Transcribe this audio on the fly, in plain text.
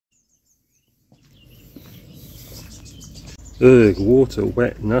Ugh, water,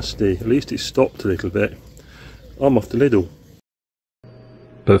 wet, nasty. At least it stopped a little bit. I'm off to Lidl.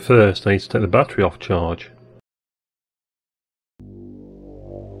 But first I need to take the battery off charge.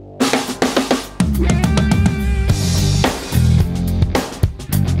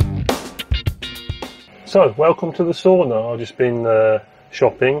 So, welcome to the sauna. I've just been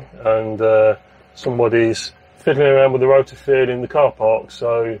shopping and somebody's fiddling around with the rotor in the car park,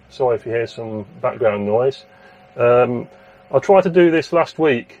 so sorry if you hear some background noise. I tried to do this last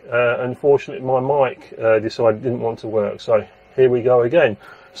week, unfortunately my mic decided it didn't want to work, so here we go again.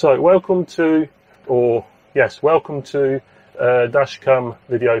 So welcome to dashcam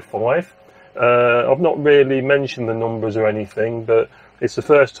video 5. I've not really mentioned the numbers or anything, but it's the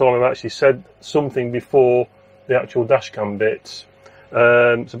first time I've actually said something before the actual dashcam bits.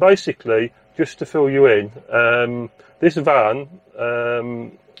 So basically, just to fill you in, this van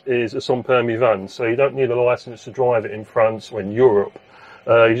is a sans permis van, so you don't need a license to drive it in France or in Europe.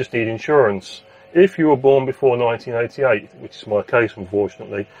 You just need insurance. If you were born before 1988, which is my case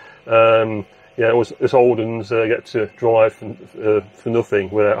unfortunately, us old uns get to drive for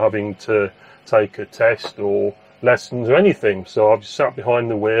nothing without having to take a test or lessons or anything. So I've just sat behind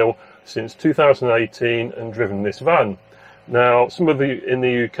the wheel since 2018 and driven this van. Now, some of you in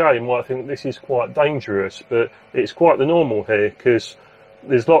the UK might think this is quite dangerous, but it's quite the normal here, because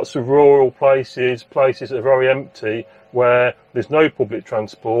there's lots of rural places that are very empty, where there's no public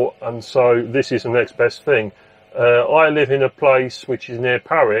transport, and so this is the next best thing. I live in a place which is near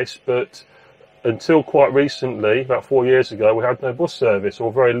Paris, but until quite recently, about 4 years ago, we had no bus service,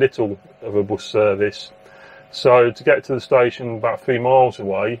 or very little of a bus service. So to get to the station about 3 miles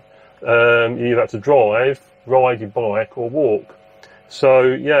away, you either had to drive, ride your bike or walk. So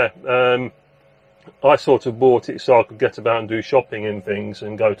yeah, I sort of bought it so I could get about and do shopping and things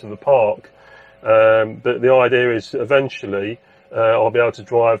and go to the park. But the idea is eventually I'll be able to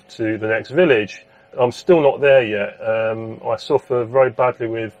drive to the next village. I'm still not there yet. I suffer very badly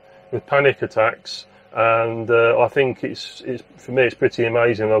with panic attacks, and I think it's for me it's pretty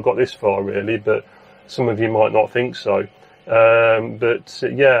amazing I've got this far really, but some of you might not think so. But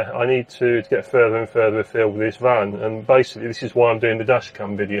yeah, I need to get further and further afield with this van, and basically this is why I'm doing the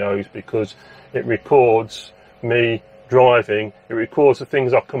dashcam videos, because it records me driving, it records the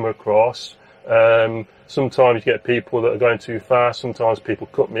things I come across. Sometimes you get people that are going too fast, sometimes people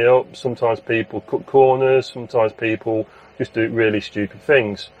cut me up, sometimes people cut corners, sometimes people just do really stupid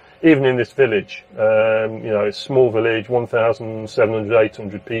things. Even in this village, it's a small village, 1,700,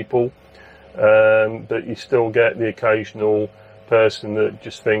 800 people. But you still get the occasional person that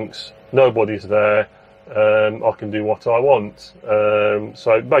just thinks nobody's there, I can do what I want.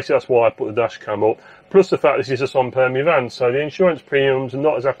 So basically that's why I put the dash cam up, plus the fact this is a sans permis van, so the insurance premiums are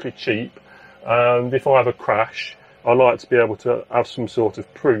not exactly cheap, and if I have a crash I like to be able to have some sort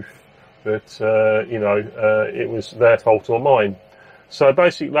of proof that it was their fault or mine. So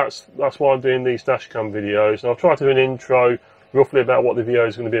basically that's why I'm doing these dash cam videos, and I'll try to do an intro roughly about what the video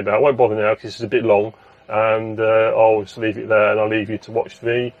is going to be about. I won't bother now because this is a bit long, and I'll just leave it there and I'll leave you to watch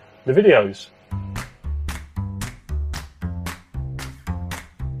the videos.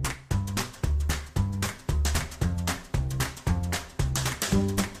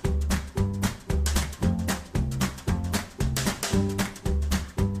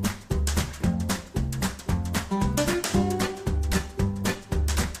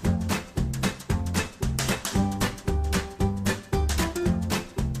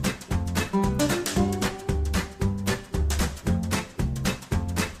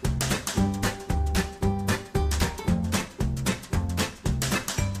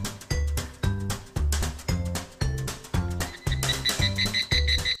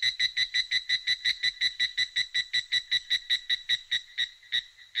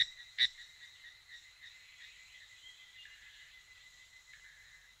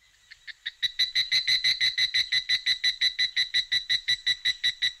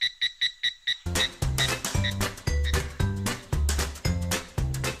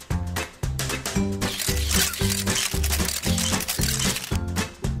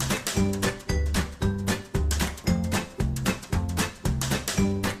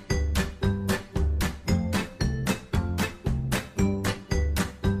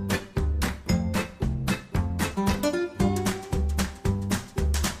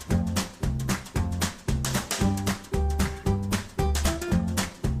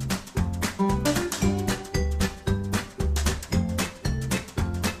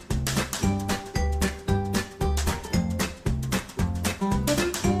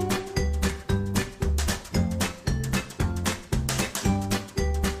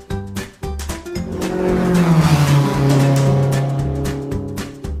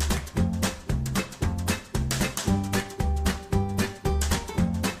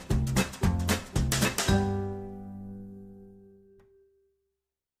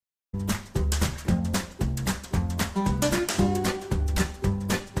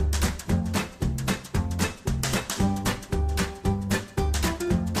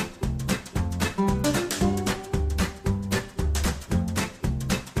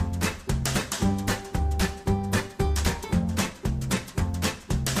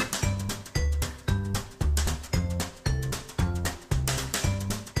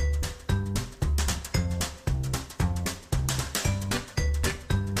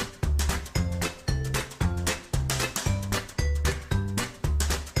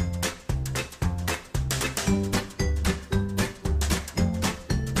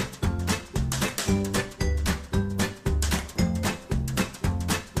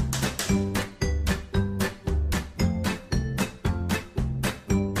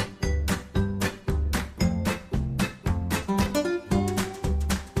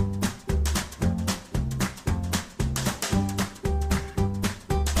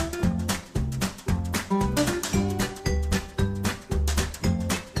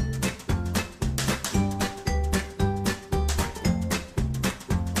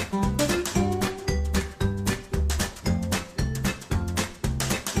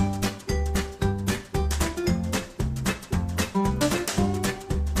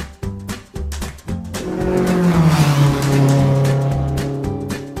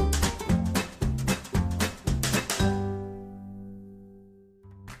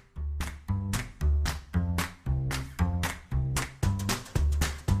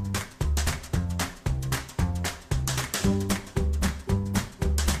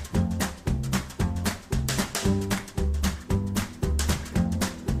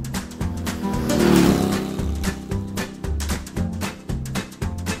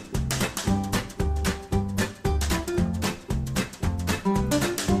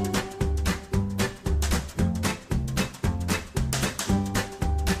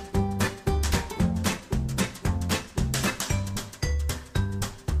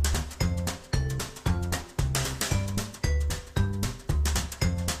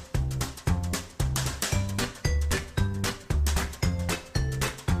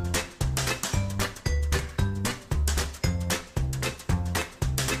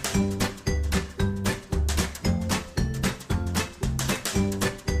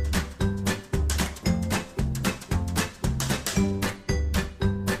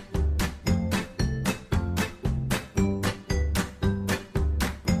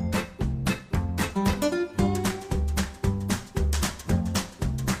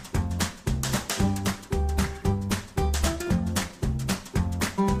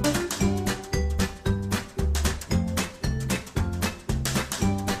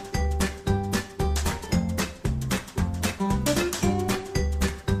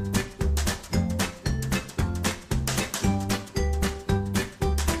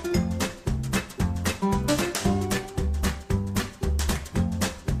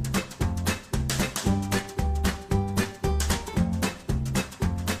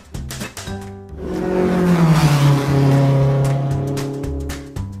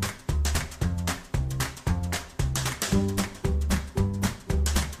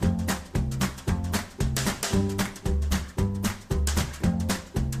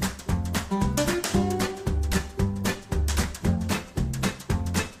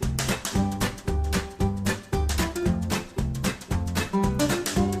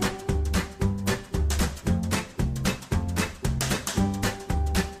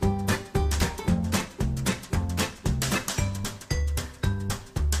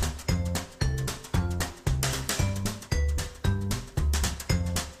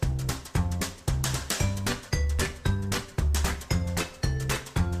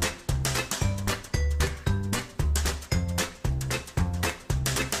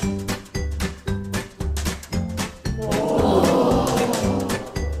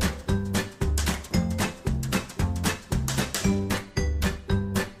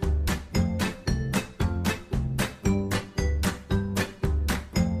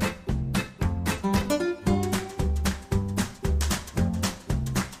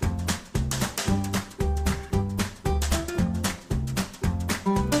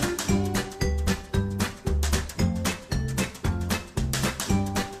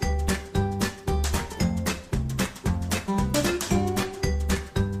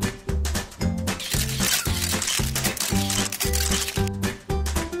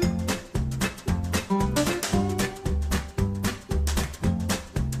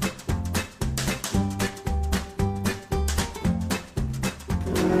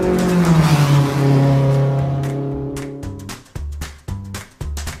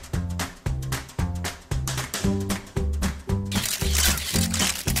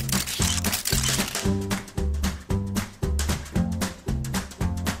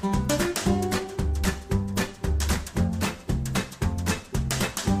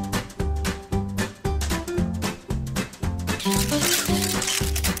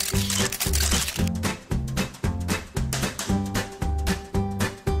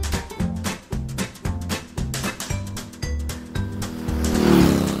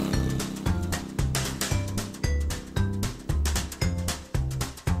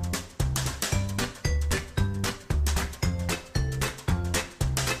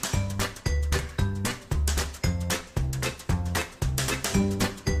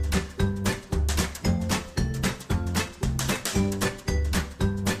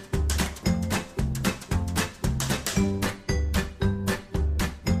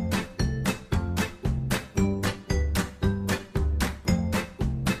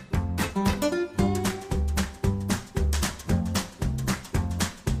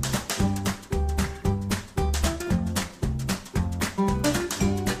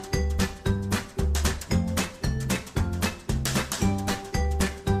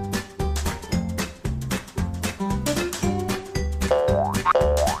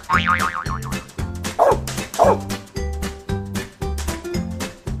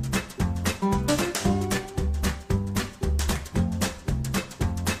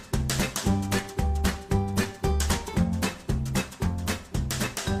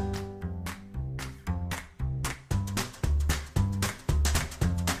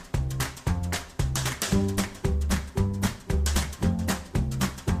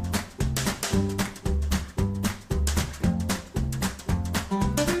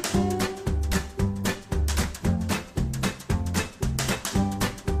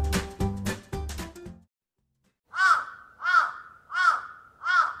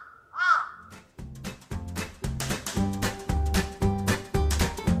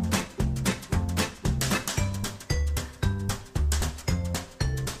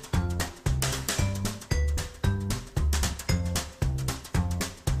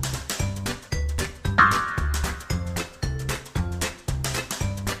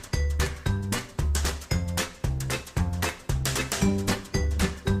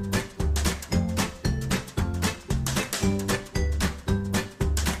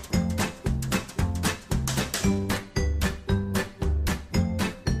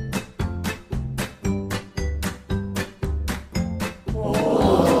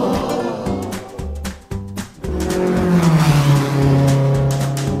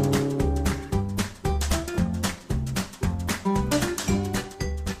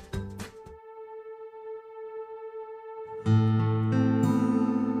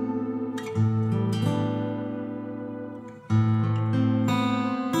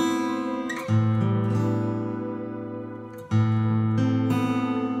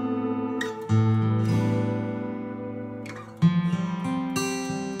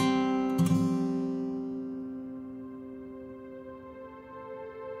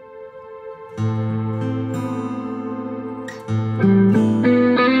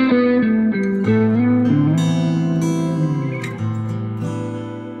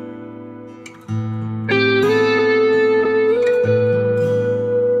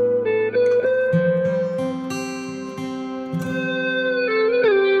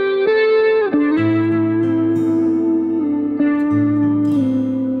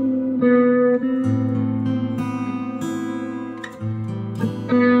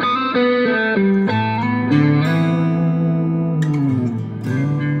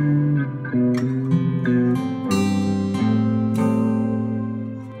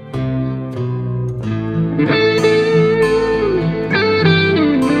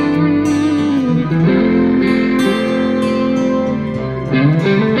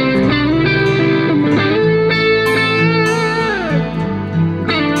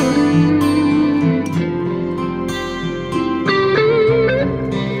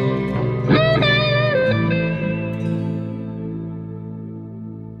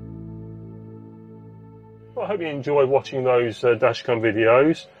 I hope you enjoyed watching those dashcam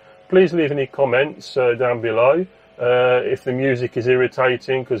videos. Please leave any comments down below. If the music is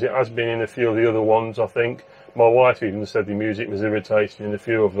irritating, because it has been in a few of the other ones, I think. My wife even said the music was irritating in a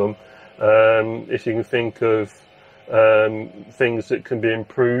few of them. If you can think of things that can be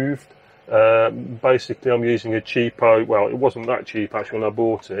improved. Basically, I'm using a cheapo, well, it wasn't that cheap actually when I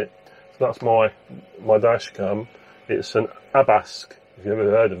bought it. So that's my dash cam. It's an Abask, if you've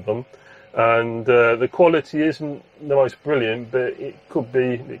ever heard of them. And the quality isn't the most brilliant, but it could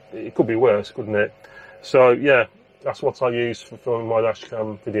be worse, couldn't it? So yeah, that's what I use for my dash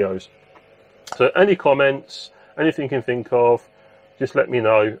cam videos. So any comments, anything you can think of, just let me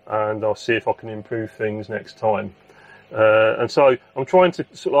know and I'll see if I can improve things next time. And so I'm trying to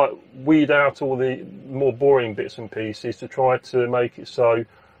sort of like weed out all the more boring bits and pieces to try to make it so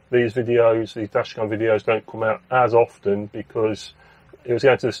these videos, these dashcam videos, don't come out as often, because it was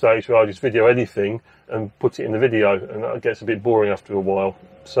getting to the stage where I just video anything and put it in the video, and that gets a bit boring after a while.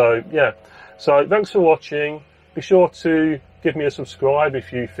 So yeah, so thanks for watching. Be sure to give me a subscribe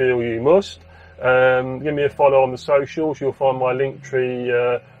if you feel you must. Give me a follow on the socials. You'll find my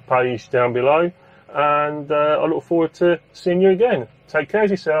Linktree page down below. And I look forward to seeing you again. Take care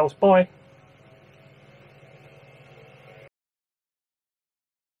of yourselves. Bye.